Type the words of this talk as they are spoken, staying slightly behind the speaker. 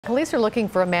Police are looking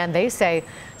for a man they say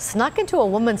snuck into a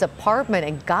woman's apartment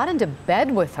and got into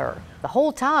bed with her. The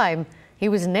whole time he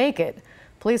was naked.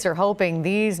 Police are hoping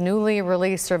these newly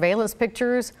released surveillance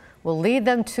pictures will lead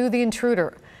them to the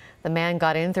intruder. The man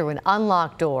got in through an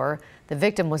unlocked door. The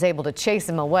victim was able to chase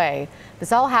him away.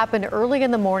 This all happened early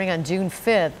in the morning on June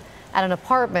 5th at an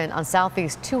apartment on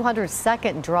Southeast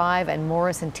 202nd Drive and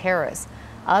Morrison Terrace.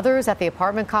 Others at the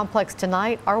apartment complex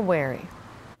tonight are wary.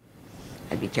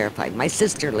 I'd be terrified. My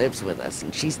sister lives with us,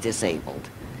 and she's disabled.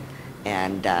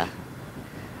 And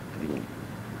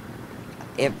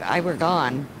if I were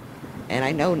gone, and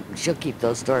I know she'll keep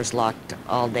those doors locked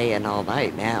all day and all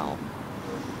night now,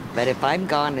 but if I'm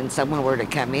gone and someone were to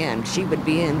come in, she would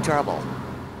be in trouble.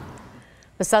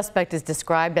 The suspect is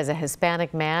described as a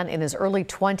Hispanic man in his early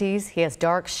 20s. He has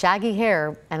dark, shaggy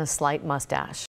hair and a slight mustache.